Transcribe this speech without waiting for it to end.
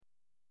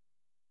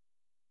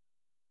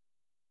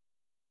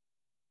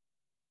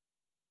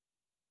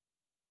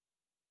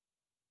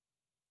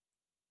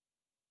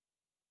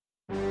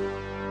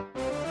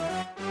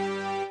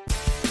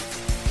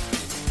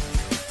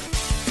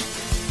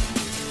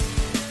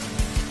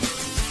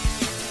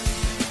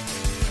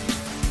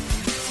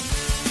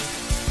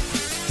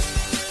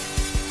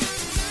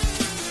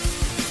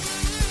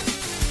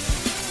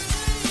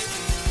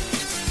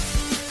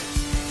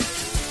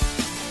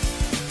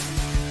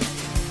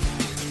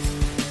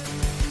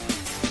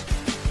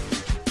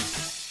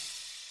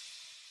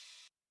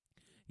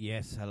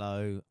Yes,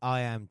 hello.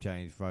 I am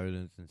James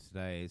Rowlands, and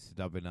today is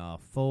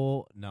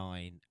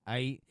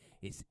WNR498.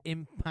 It's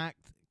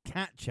Impact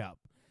Catch Up.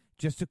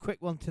 Just a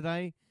quick one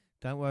today.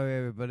 Don't worry,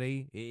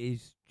 everybody. It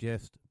is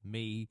just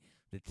me.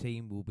 The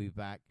team will be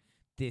back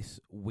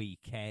this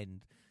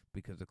weekend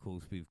because, of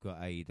course, we've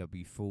got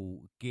AEW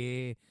Full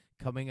Gear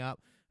coming up.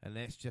 And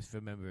let's just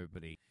remember,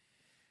 everybody,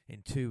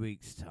 in 2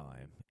 weeks'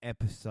 time,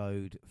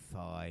 episode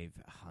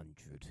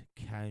 500.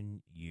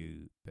 Can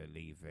you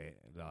believe it?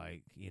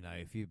 Like,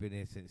 if you've been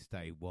here since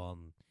day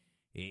one,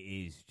 it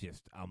is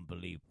just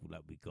unbelievable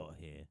that we got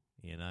here,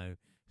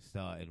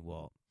 starting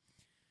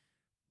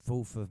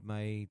 4th of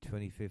May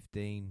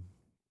 2015,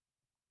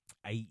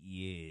 8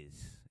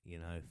 years,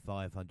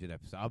 500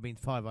 episodes. I mean,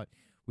 500,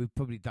 we've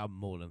probably done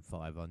more than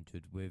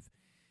 500 we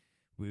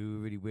were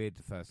really weird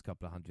the first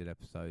couple of 100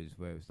 episodes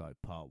where it was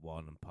like part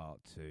 1 and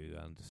part 2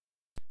 and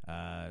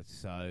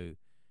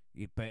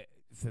but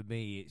for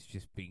me, it's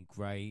just been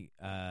great.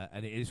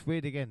 And it's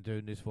weird again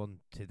doing this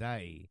one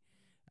today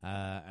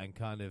and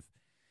kind of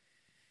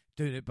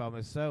doing it by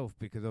myself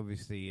because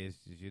obviously,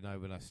 as you know,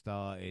 when I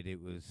started,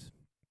 it was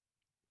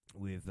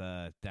with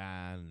Dan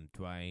and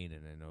Dwayne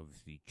and then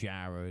obviously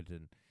Jared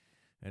and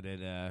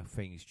then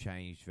things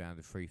changed around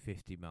the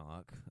 350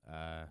 mark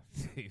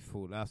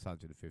for the last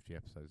 150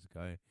 episodes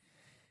ago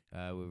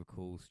with, of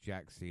course,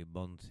 Jaxie and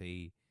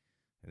Monty,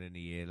 and then a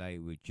year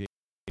later with G.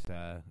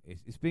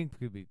 It's been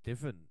a bit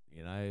different,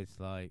 It's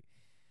like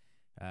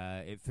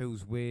it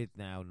feels weird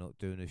now not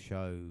doing a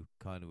show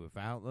kind of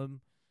without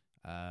them,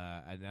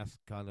 and that's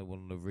kind of one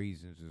of the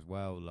reasons as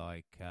well.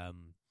 Like, for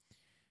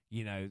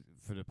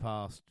the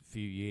past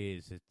few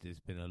years,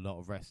 there's been a lot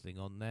of wrestling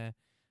on there,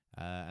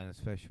 and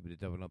especially with the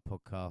Double Up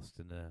podcast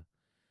in the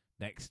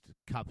next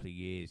couple of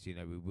years,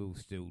 we will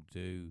still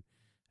do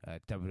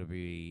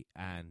WWE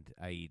and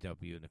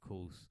AEW, and of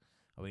course,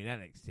 I mean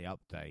NXT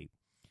Update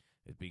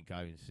has been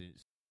going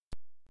since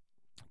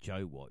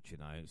Joe Watch,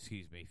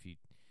 Excuse me if you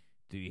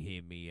do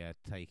hear me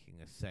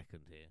taking a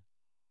second here.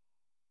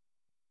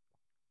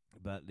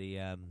 But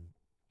the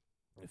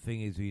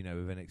thing is, with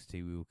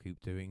NXT, we will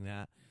keep doing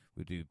that.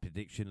 We'll do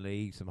prediction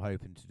leagues. I'm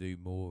hoping to do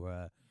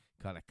more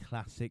kind of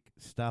classic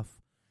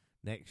stuff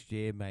next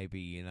year.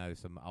 Maybe,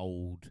 some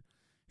old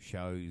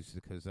shows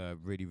because I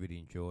really, really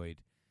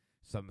enjoyed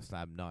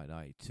SummerSlam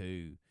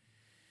 1992.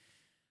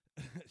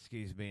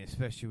 Excuse me,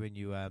 especially when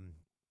you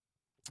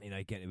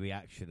get the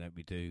reaction that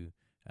we do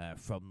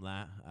from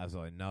that. As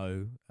I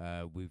know,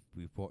 we've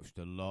watched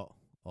a lot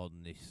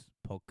on this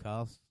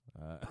podcast.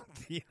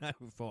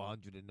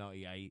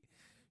 498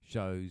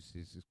 shows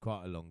is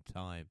quite a long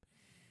time.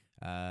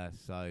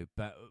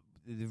 But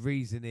the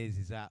reason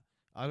is that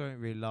I don't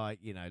really like,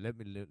 let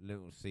me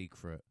little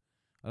secret.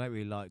 I don't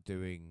really like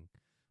doing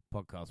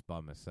podcasts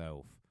by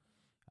myself.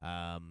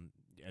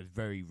 It's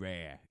very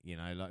rare,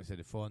 like I said,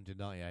 the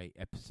 498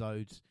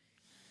 episodes.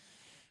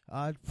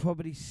 I'd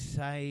probably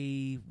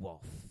say,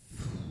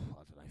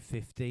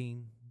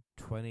 15,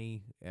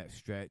 20 at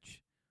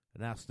stretch.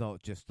 And that's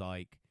not just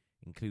like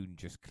including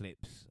just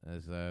clips,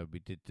 as we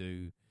did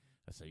do.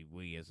 I say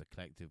we as a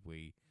collective,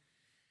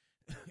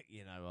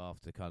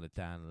 after kind of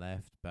Dan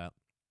left. But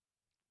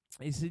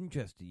it's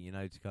interesting,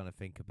 to kind of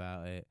think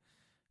about it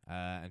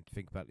and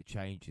think about the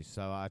changes.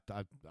 So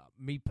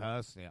me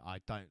personally, I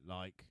don't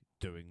like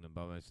doing them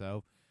by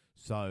myself.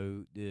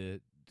 So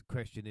the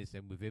question is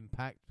then with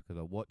Impact, because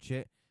I watch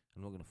it,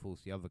 I'm not going to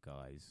force the other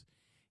guys,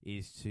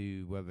 is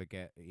to whether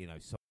get,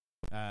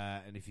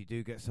 and if you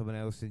do get someone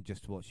else in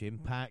just to watch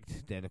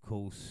Impact, then of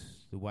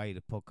course the way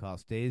the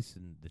podcast is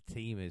and the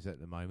team is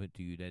at the moment,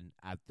 do you then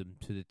add them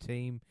to the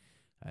team?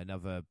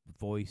 Another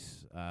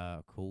voice,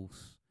 of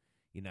course,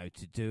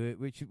 to do it,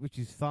 which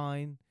is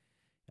fine.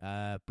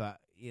 But,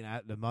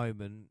 at the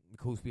moment, of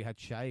course, we had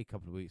Shay a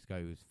couple of weeks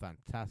ago, who was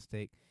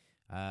fantastic.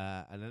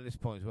 And at this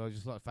point as well, I'd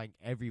just like to thank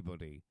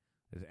everybody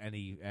that's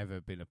ever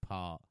been a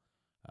part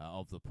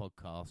of the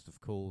podcast.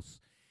 Of course,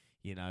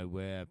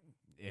 where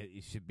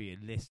it should be a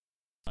list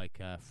like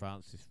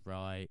Francis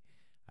Wright,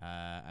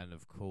 and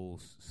of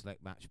course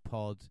Select Match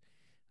Pod,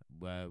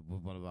 were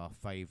one of our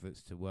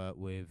favourites to work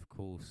with. Of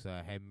course,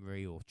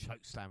 Henry or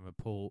Chokeslam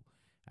Report,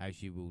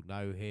 as you will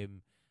know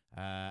him,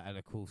 and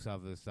of course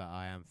others that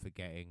I am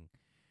forgetting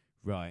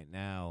right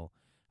now.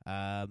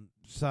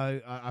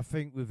 So I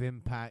think with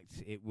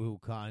Impact it will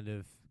kind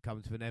of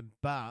come to an end,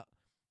 but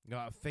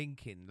I'm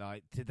thinking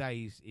like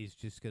today's is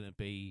just going to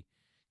be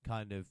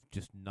kind of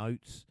just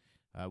notes.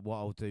 What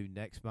I'll do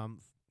next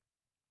month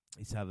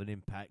is have an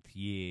Impact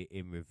year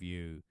in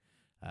review,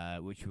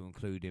 which will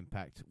include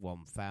Impact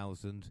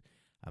 1000.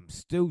 I'm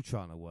still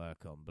trying to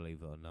work on,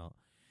 believe it or not,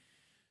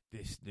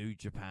 this New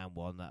Japan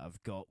one that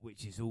I've got,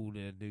 which is all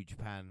the New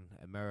Japan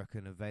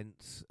American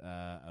events,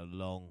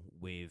 along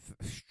with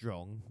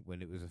Strong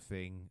when it was a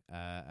thing,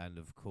 and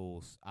of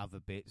course other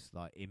bits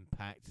like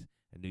Impact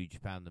and New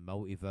Japan the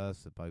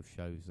Multiverse are both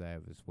shows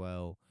there as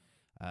well,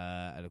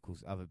 and of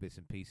course other bits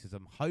and pieces.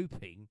 I'm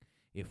hoping,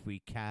 if we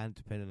can,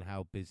 depending on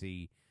how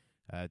busy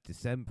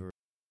December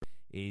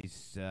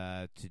is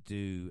to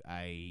do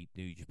a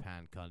New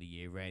Japan kind of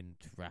year end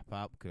wrap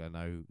up, because I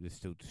know there's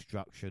still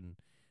Destruction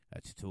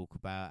to talk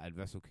about, and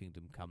Wrestle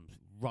Kingdom comes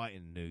right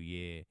in the new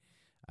year.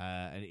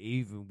 And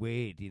even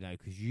weird,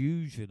 because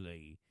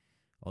usually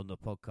on the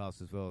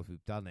podcast as well as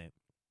we've done it,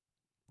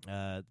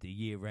 the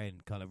year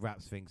end kind of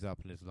wraps things up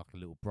and there's like a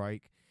little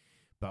break.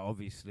 But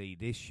obviously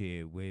this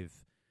year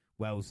with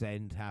Wells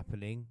End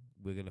happening,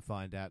 we're going to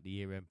find out the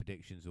year end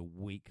predictions a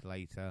week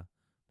later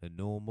than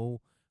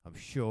normal. I'm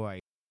sure I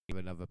have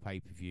another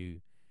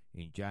pay-per-view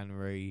in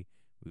January.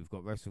 We've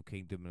got Wrestle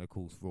Kingdom and of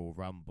course Royal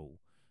Rumble.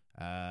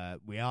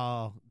 We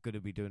are going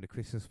to be doing a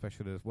Christmas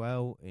special as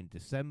well in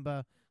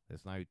December.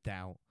 There's no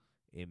doubt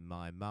in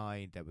my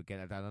mind that we're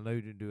getting that done. I know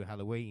we didn't do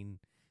Halloween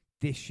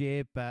this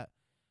year, but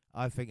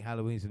I think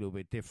Halloween's a little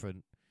bit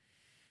different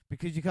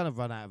because you kind of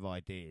run out of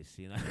ideas,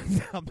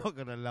 I'm not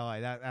going to lie.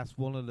 That's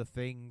one of the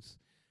things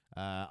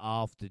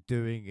after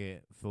doing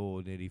it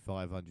for nearly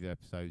 500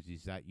 episodes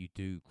is that you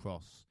do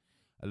cross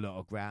a lot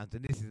of ground.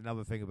 And this is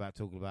another thing about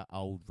talking about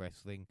old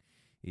wrestling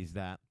is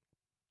that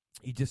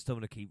you just don't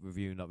want to keep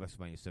reviewing like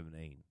WrestleMania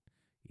 17.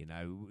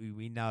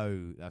 We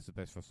know that's the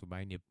best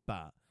WrestleMania,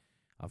 but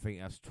I think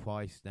that's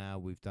twice now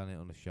we've done it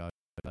on the show,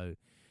 so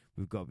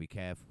we've got to be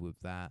careful with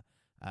that.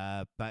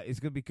 But it's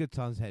going to be good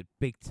times ahead,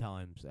 big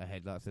times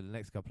ahead. Like I said, the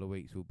next couple of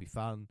weeks will be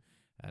fun,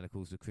 and of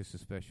course the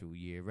Christmas special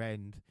year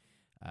end,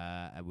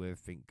 and with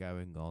everything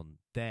going on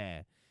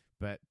there.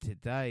 But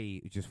today,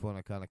 we just want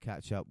to kind of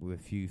catch up with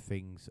a few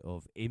things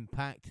of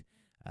impact.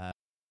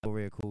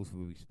 Story, of course,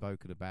 will be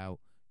spoken about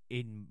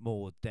in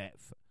more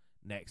depth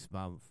next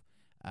month.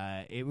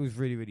 It was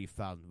really, really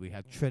fun. We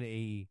had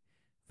Trinity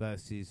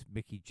versus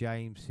Mickey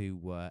James, who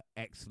were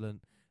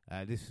excellent.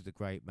 This was a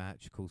great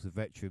match. Of course, the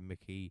veteran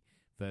Mickey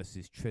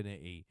versus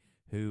Trinity,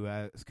 who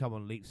has come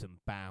on leaps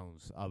and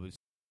bounds. I was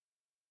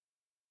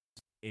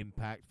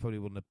Impact, probably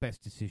one of the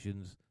best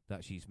decisions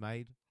that she's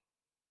made.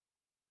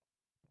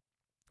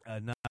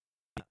 No,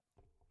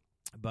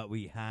 but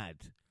we had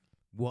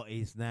what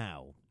is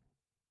now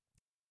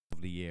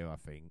of the year, I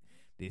think.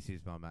 This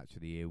is my match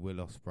of the year. Will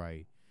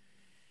Ospreay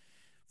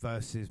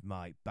versus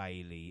Mike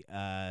Bailey.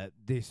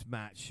 This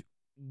match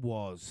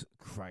was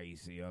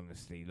crazy,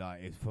 honestly.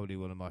 Like, it's probably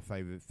one of my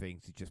favourite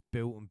things. It just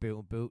built and built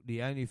and built.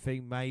 The only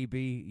thing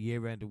maybe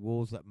year-end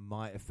awards that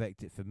might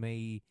affect it for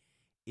me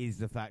is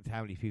the fact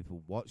how many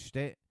people watched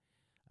it.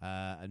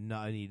 And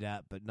not only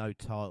that, but no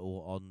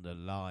title on the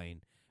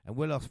line. And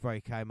Will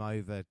Ospreay came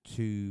over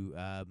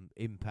to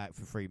Impact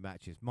for 3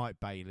 matches. Mike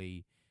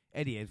Bailey,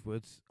 Eddie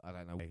Edwards. I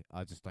don't know.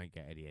 I just don't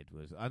get Eddie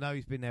Edwards. I know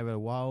he's been there a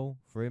while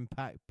for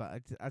Impact, but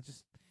I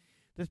just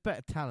there's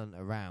better talent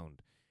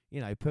around.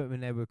 Put him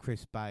in there with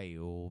Chris Bay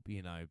or,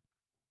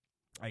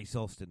 Ace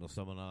Austin or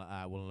someone like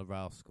that, one of the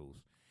Rascals.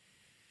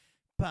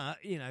 But,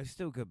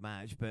 still a good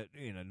match, but,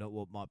 not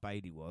what Mike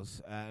Bailey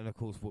was. And, of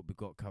course, what we've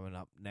got coming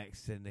up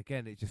next. And,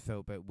 again, it just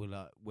felt a bit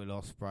Will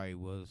Ospreay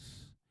was,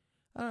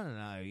 I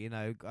don't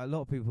know, a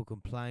lot of people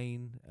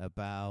complain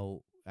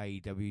about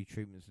AEW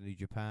treatments in New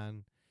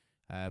Japan.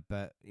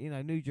 But,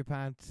 New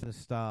Japan's a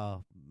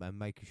star and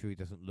making sure he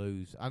doesn't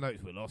lose. I know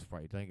it's Will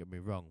Ospreay, don't get me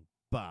wrong,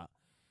 but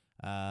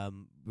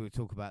we'll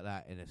talk about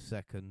that in a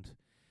second.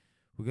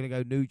 We're going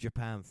to go New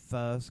Japan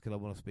first because I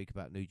want to speak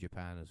about New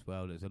Japan as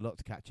well. There's a lot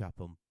to catch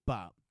up on,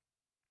 but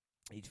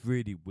it's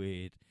really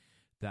weird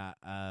that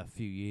a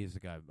few years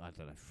ago, I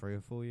don't know, 3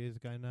 or 4 years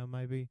ago now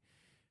maybe,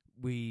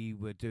 we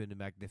were doing the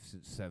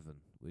Magnificent 7,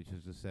 which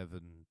was the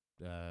 7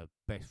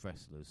 best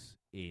wrestlers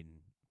in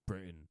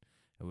Britain,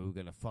 and we were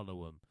going to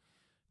follow them.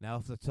 Now,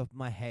 off the top of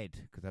my head,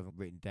 because I haven't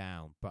written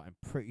down, but I'm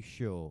pretty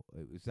sure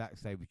it was Zack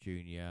Sabre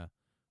Jr.,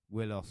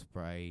 Will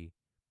Ospreay,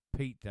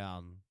 Pete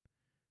Dunne,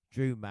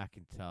 Drew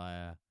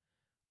McIntyre.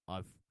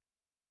 I've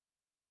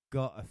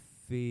got a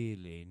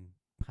feeling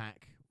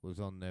Pac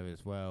was on there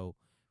as well.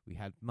 We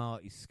had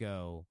Marty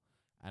Scurll,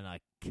 and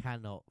I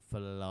cannot for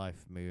the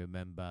life of me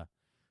remember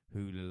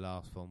who the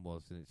last one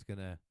was, and it's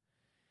gonna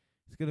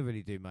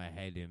really do my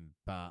head in.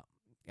 But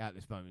at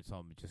this moment in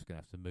time, we're just gonna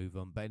have to move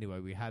on. But anyway,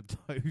 we had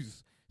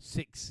those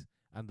 6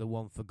 and the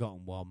one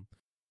forgotten one.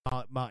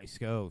 Marty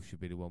Scurll should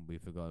be the one we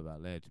forgot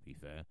about there. To be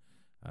fair,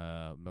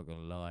 I'm not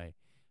gonna lie.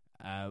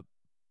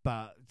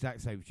 But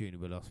Zack Sabre Jr.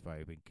 Will Ospreay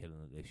have been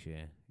killing it this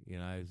year.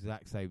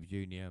 Zack Sabre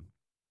Jr.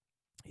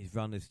 His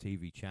run as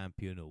TV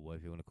champion, or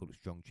whatever you want to call it,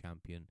 strong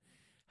champion,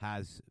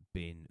 has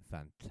been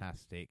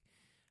fantastic.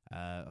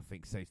 I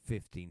think say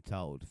 15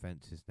 title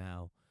defences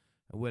now.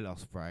 And Will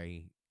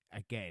Ospreay,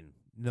 again,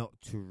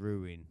 not to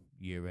ruin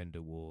year-end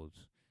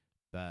awards,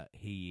 but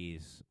he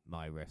is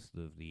my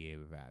wrestler of the year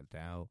without a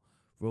doubt.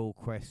 Royal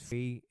Quest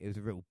 3, it was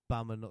a real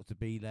bummer not to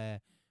be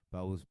there, but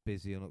I was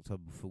busy on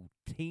October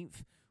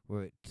 14th,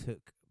 where it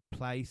took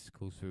place. Of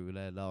course, we were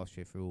there last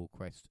year for Royal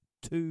Quest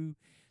 2.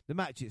 The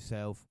match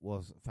itself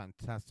was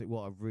fantastic.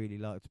 What I really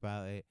liked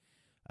about it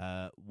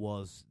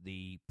was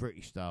the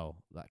British style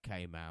that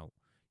came out.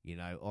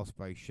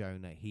 Ospreay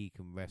showing that he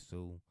can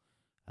wrestle,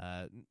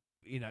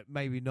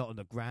 maybe not on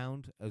the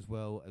ground as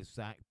well as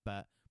Zack,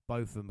 but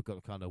both of them have got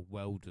a kind of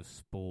welder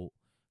sport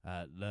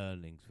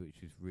learnings,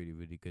 which is really,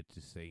 really good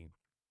to see.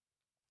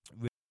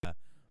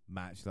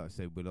 match. Like I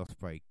said, Will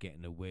Ospreay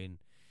getting the win.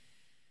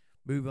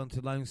 Move on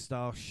to Lone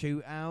Star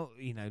Shootout.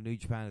 You know, New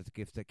Japan is a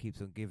gift that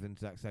keeps on giving.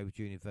 Zack Sabre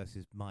Jr.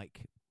 versus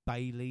Mike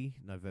Bailey,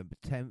 November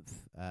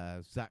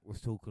 10th. Zack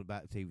was talking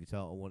about the TV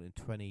title, wanting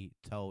 20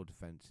 title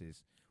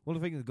defenses. One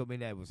of the things that got me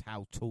there was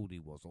how tall he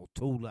was, or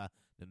taller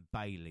than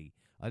Bailey.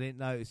 I didn't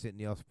notice it in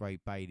the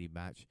Ospreay-Bailey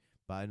match,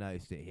 but I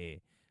noticed it here.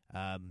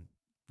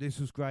 This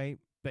was great,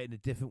 but in a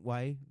different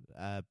way,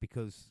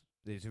 because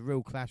there's a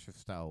real clash of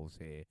styles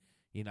here.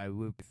 You know,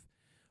 with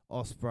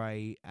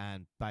Ospreay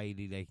and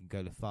Bailey, they can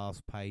go the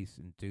fast pace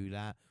and do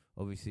that.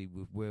 Obviously,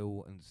 with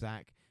Will and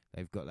Zack,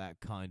 they've got that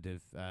kind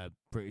of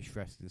British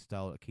wrestling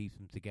style that keeps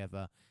them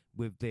together.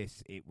 With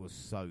this, it was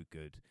so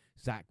good.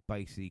 Zack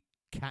basically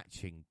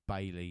catching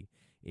Bailey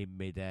in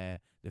midair.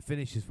 The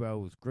finish as well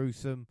was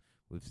gruesome,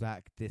 with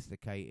Zack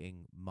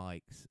dislocating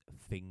Mike's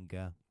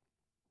finger.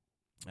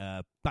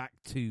 Back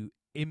to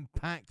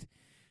Impact.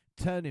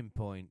 Turning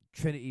Point,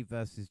 Trinity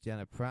versus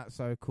Jenna Pratt.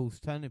 So, of course,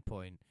 Turning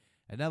Point,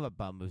 another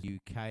bum was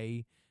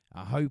UK.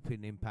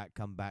 Hoping Impact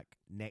come back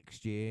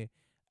next year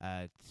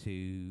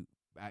to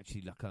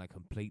actually kind of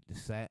complete the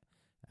set.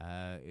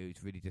 It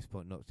was really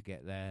disappointing not to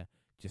get there.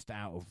 Just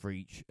out of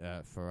reach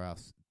for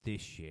us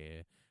this year.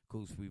 Of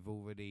course, we've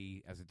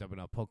already, as a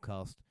WNR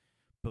podcast,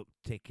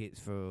 booked tickets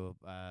for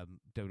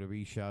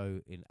WWE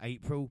show in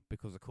April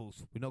because, of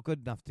course, we're not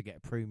good enough to get a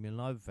premium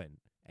live event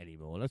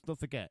anymore. Let's not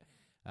forget,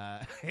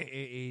 it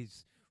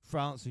is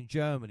France and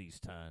Germany's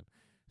turn.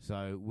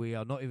 So we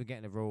are not even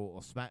getting a Raw or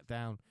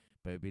SmackDown,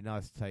 but it'd be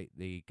nice to take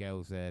the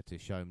girls there to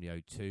show them the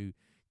O2,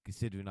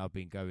 considering I've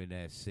been going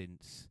there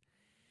since,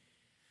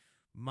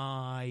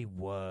 my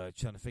word,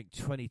 trying to think,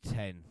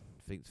 2010.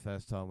 I think it's the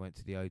first time I went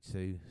to the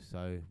O2.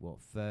 So,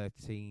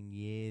 13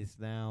 years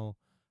now?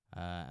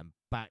 And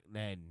back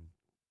then,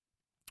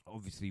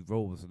 obviously,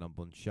 Raw was the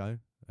number one show,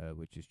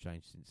 which has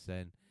changed since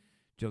then.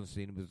 John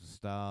Cena was a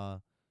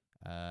star.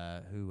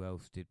 Who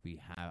else did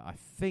we have? I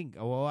think,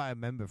 what I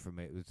remember from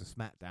it was the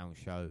SmackDown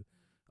show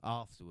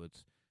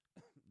afterwards.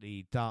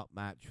 The dark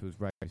match was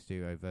Rey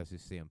Mysterio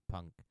versus CM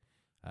Punk,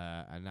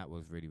 and that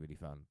was really, really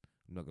fun.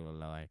 I'm not going to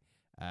lie.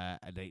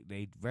 And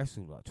they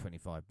wrestled like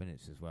 25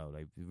 minutes as well.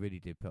 They really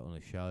did put on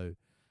a show.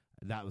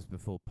 That was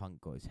before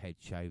Punk got his head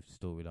shaved,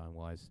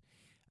 storyline-wise.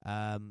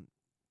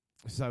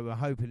 So we're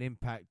hoping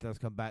Impact does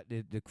come back.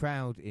 The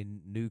crowd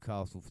in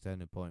Newcastle for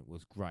Turning Point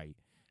was great.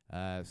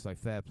 So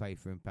fair play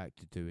for Impact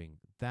to doing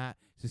that.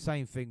 It's the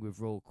same thing with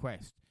Raw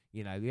Quest.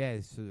 You know,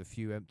 there's sort of a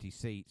few empty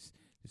seats.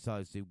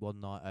 Decided to do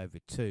one night over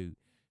two.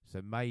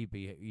 So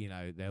maybe, you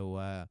know,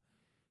 they'll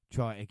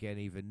try it again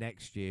either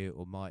next year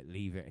or might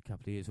leave it a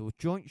couple of years. Or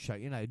joint show,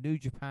 you know, New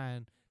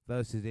Japan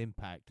versus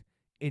Impact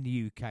in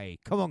the UK.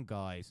 Come on,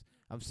 guys.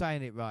 I'm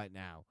saying it right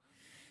now.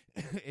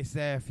 It's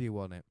there if you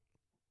want it.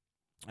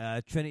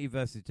 Trinity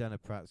versus Jenna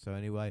Pratt. So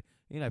anyway,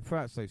 you know,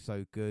 Pratt's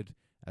so good,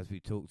 as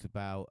we talked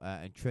about,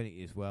 and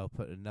Trinity as well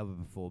put another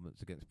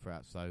performance against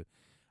Pratt. So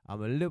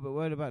I'm a little bit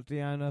worried about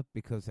Deanna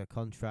because her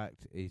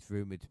contract is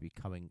rumoured to be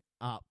coming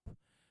up.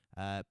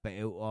 But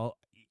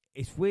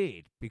it's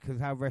weird because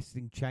how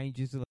wrestling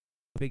changes, and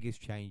the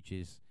biggest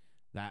changes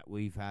that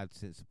we've had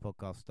since the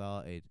podcast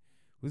started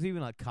was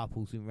even like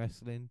couples in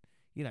wrestling.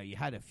 You know, you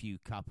had a few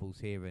couples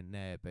here and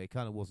there, but it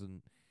kind of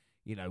wasn't,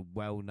 you know,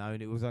 well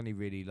known. It was only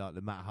really like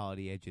the Matt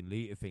Hardy, Edge and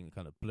Lita thing that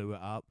kind of blew it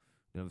up.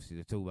 And obviously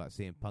the talk about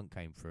CM Punk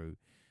came through.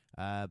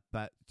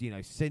 But, you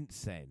know,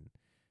 since then,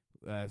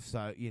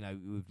 so, you know,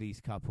 with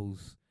these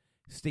couples,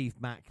 Steve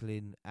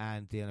Macklin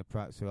and Deanna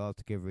Pratt, so are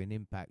together in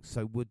Impact.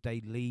 So would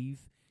they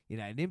leave? You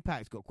know, and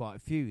Impact's got quite a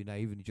few, you know,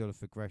 even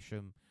Jonathan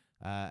Gresham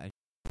and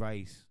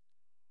Grace.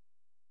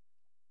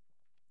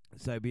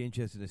 So it'd be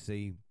interesting to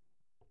see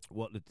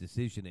what the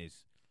decision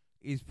is.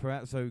 Is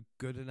Perazzo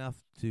good enough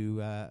to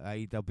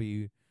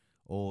AEW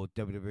or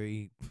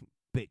WWE?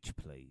 Bitch,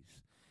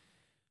 please.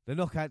 The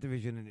knockout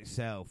division in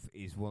itself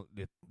is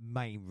the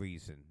main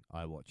reason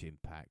I watch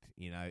Impact.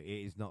 You know, it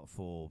is not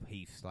for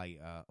Heath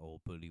Slater or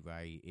Bully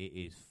Ray. It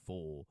is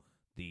for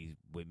these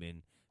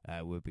women.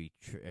 Will be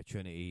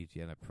Trinity,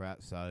 Jenna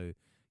Pratt. So,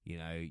 you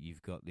know,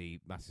 you've got the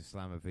Master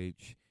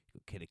Slamovich, you've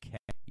got Killer K,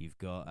 you've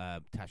got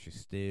Tasha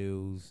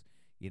Steeles,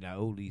 you know,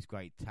 all these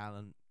great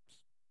talents.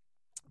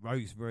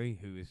 Rosemary,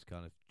 who is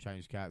kind of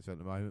changed character at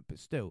the moment, but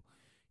still,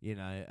 you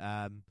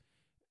know,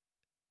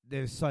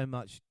 there's so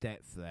much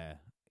depth there.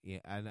 Yeah,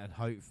 and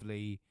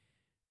hopefully,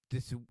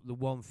 this is the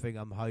one thing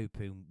I'm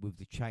hoping with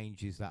the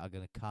changes that are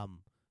going to come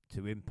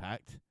to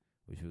Impact,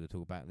 which we're going to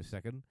talk about in a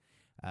second.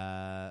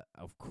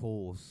 Of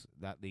course,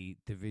 that the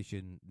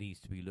division needs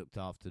to be looked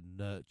after,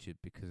 nurtured,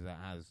 because that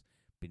has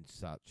been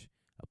such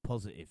a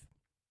positive.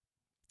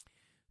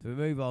 So we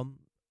move on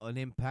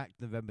Impact,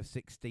 November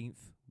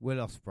 16th,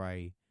 Will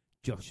Ospreay,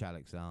 Josh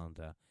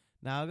Alexander.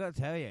 Now, I've got to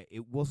tell you,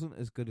 it wasn't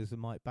as good as the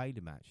Mike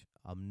Bailey match.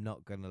 I'm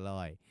not going to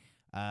lie.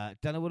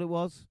 Don't know what it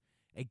was.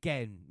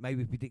 Again,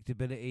 maybe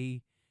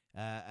predictability.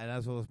 And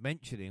as I was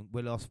mentioning,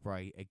 Will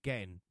Ospreay,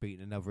 again,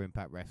 beating another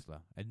Impact wrestler.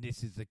 And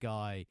this is the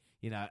guy,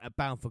 you know, at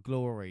Bound for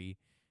Glory,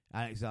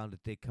 Alexander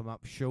did come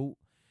up short.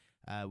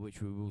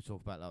 which we will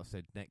talk about, like I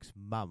said, next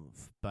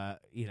month.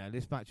 But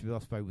this match with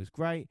Ospreay was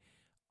great.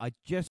 I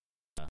just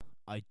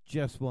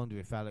wonder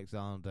if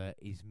Alexander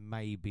is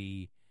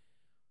maybe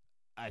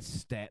a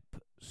step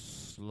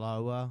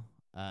slower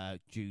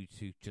due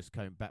to just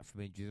coming back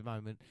from injury at the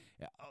moment,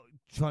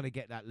 trying to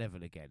get that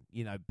level again.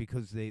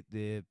 Because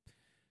the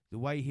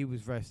way he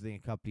was wrestling a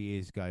couple of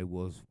years ago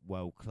was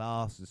world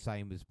class, the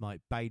same as Mike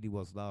Bailey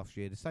was last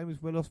year, the same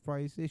as Will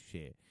Ospreay is this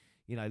year.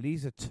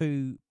 These are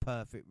two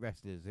perfect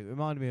wrestlers. It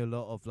reminded me a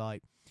lot of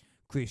like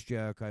Chris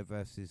Jericho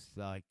versus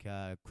like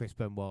Chris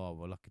Benoit,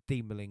 or like a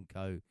Dean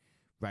Malenko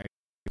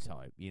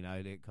type.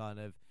 The kind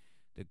of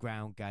the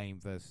ground game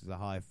versus the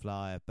high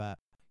flyer, but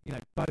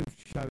both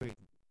showing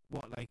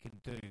what they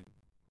can do.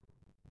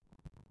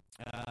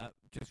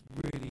 Just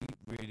really,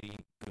 really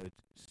good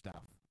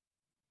stuff.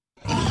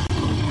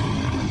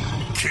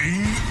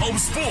 King of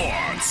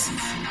Sports,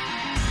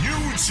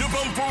 New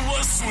Japan Pro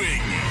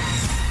Wrestling.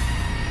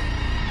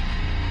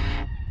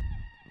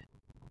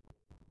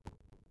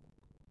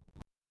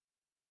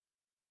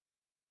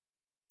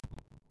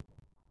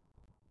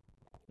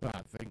 Well,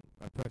 I think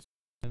I pressed,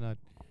 and I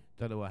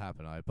don't know what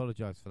happened. I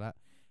apologise for that.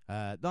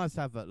 Nice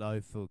advert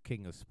though for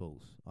King of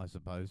Sports, I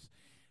suppose.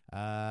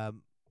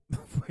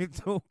 We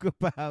talk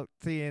about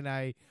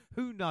TNA.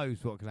 Who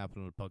knows what can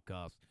happen on the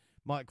podcast?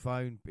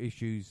 Microphone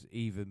issues,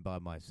 even by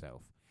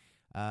myself.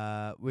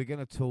 We're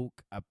going to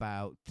talk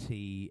about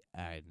TNA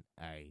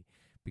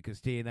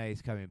because TNA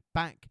is coming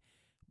back.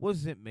 What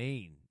does it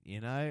mean?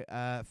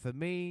 For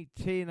me,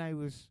 TNA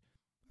was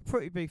a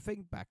pretty big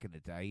thing back in the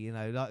day.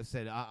 Like I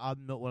said,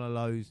 I'm not one of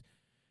those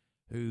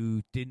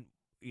who didn't.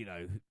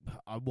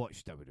 I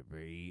watched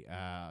WWE.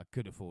 I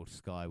could afford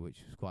Sky, which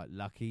was quite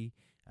lucky.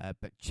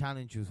 But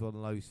Challenge was one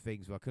of those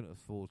things where I couldn't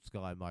afford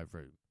Sky in my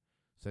room.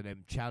 So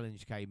then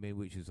Challenge came in,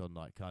 which was on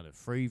like kind of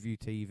Freeview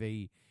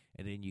TV,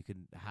 and then you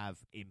can have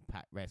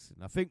Impact Wrestling.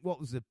 I think what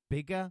was the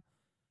bigger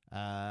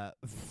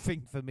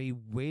thing for me,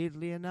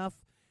 weirdly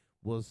enough,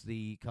 was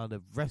the kind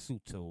of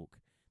Wrestle Talk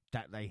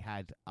that they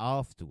had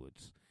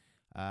afterwards,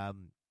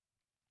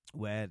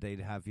 where they'd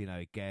have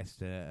a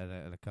guest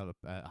and a couple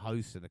of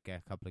hosts and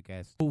a couple of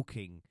guests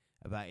talking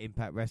about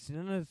Impact Wrestling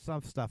and there's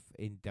some stuff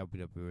in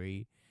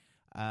WWE.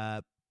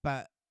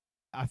 But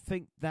I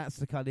think that's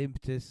the kind of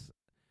impetus,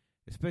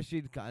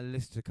 especially to kind of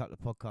listen to a couple of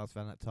podcasts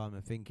around that time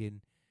and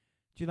thinking,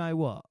 do you know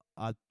what?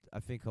 I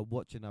think I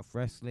watch enough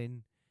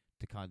wrestling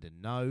to kind of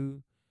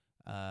know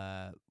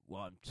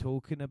what I'm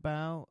talking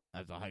about.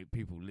 As I hope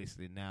people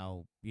listening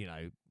now,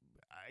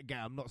 again,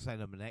 I'm not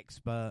saying I'm an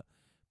expert,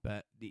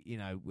 but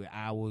with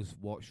hours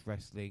watched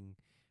wrestling,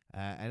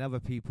 and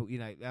other people,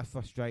 that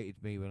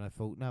frustrated me when I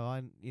thought,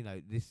 no,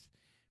 this.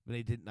 When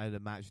they didn't know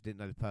the match, didn't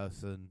know the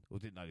person, or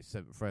didn't know the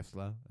seventh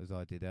wrestler, as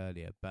I did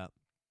earlier. But,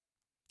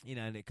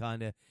 and it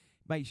kind of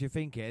makes you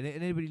think it.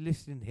 And anybody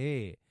listening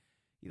here,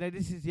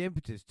 this is the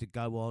impetus to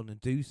go on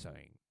and do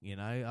something.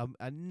 I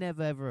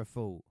never ever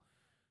thought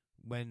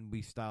when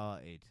we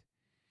started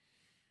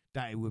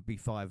that it would be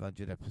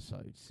 500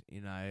 episodes.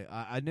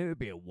 I knew it would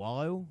be a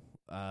while.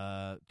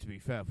 To be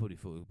fair, I probably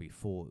thought it would be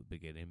 4 at the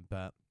beginning.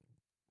 But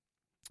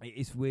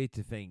it's weird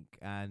to think.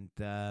 And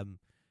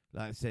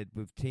like I said,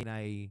 with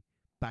TNA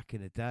back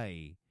in the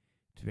day,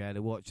 to be able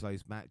to watch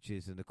those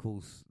matches, and of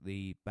course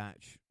the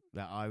match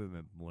that I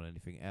remember more than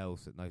anything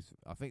else,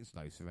 I think it's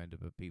No Surrender,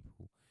 but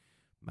people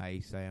may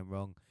say I'm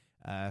wrong,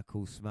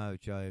 called Samoa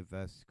Joe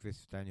versus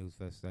Chris Daniels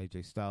versus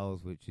AJ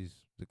Styles, which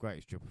is the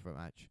greatest triple threat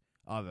match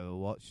I've ever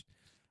watched.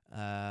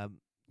 But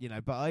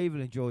I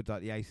even enjoyed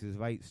like the Aces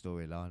of 8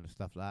 storyline and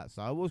stuff like that,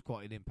 so I was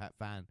quite an Impact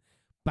fan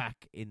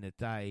back in the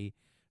day.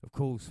 Of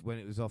course, when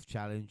it was off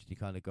Challenge, you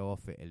kind of go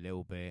off it a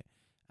little bit,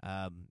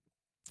 and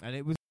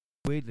it was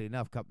weirdly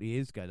enough, a couple of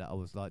years ago that I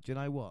was like, do you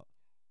know what?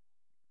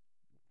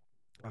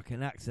 I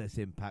can access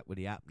Impact with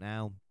the app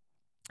now.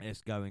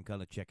 Let's go and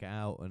kind of check it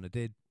out. And I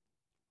did.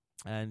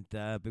 And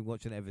I've been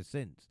watching it ever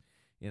since.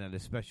 The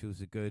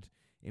specials are good.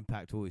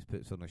 Impact always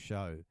puts on a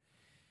show.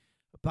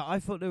 But I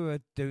thought they were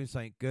doing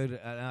something good.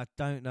 And I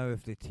don't know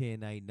if the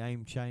TNA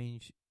name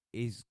change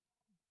is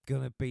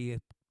going to be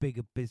a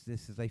bigger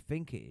business as they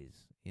think it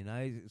is.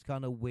 It's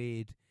kind of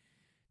weird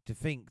to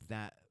think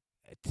that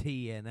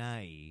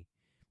TNA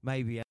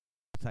maybe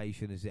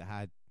as it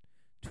had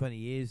 20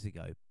 years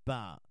ago,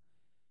 but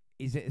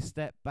is it a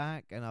step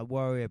back? And I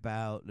worry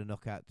about the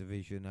knockout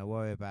division. I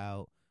worry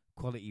about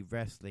quality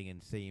wrestling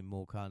and seeing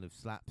more kind of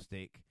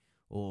slapstick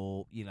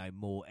or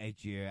more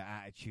edgier,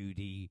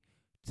 attitudey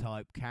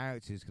type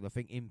characters, because I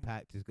think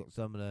Impact has got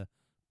some of the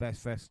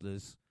best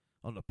wrestlers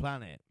on the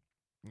planet.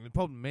 And the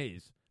problem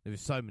is there are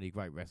so many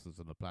great wrestlers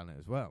on the planet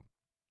as well.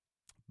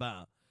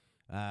 But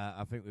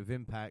I think with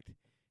Impact,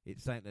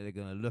 it's something that they're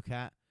going to look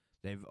at.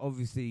 They've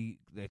obviously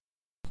they're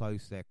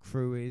close their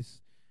crew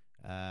is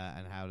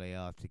and how they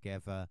are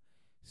together,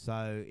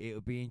 so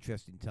it'll be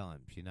interesting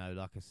times.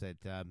 Like I said,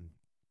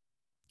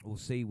 we'll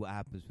see what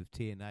happens with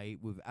TNA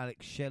with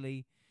Alex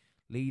Shelley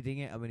leading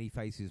it. I mean, he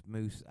faces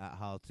Moose at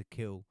Hard to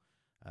Kill,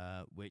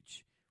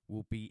 which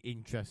will be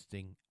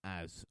interesting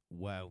as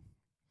well.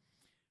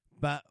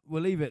 But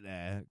we'll leave it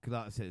there, because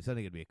like I said, it's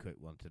only going to be a quick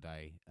one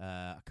today.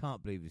 I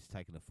can't believe it's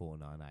taken a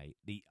 498.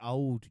 The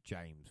old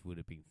James would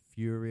have been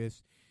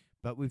furious,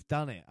 but we've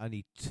done it.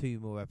 Only 2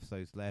 more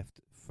episodes left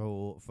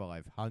for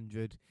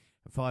 500.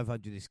 And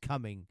 500 is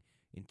coming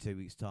in 2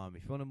 weeks' time.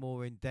 If you want a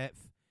more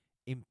in-depth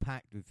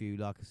Impact review,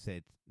 like I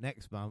said,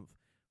 next month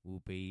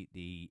will be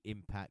the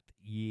Impact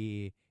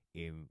Year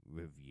in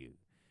Review.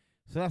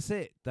 So that's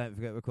it. Don't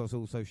forget, across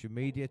all social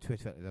media,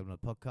 Twitter at the WNR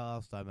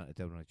Podcast, I'm at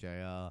the WNR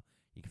JR.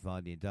 You can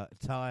find the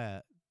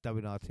entire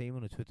WNR team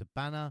on a Twitter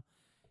banner.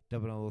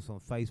 WNR also on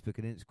Facebook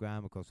and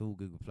Instagram, across all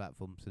Google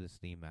platforms. Send us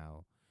an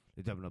email,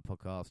 the WNR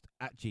Podcast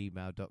at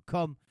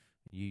gmail.com.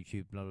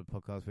 YouTube, WNR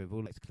Podcast, we have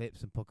all its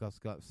clips and podcasts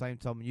go at the same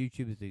time on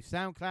YouTube as do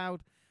SoundCloud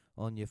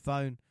on your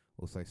phone.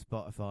 Also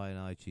Spotify and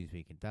iTunes, where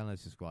you can download,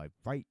 subscribe,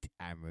 rate,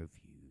 and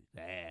review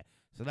there.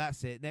 So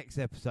that's it. Next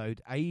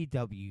episode,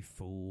 AEW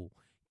Full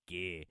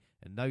Gear.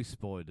 And no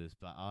spoilers,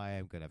 but I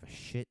am going to have a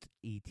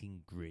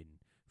shit-eating grin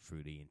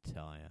through the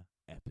entire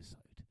episode.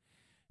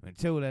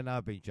 Until then,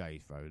 I've been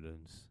James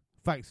Rowlands.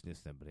 Thanks for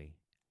listening, everybody,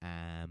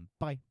 and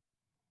bye.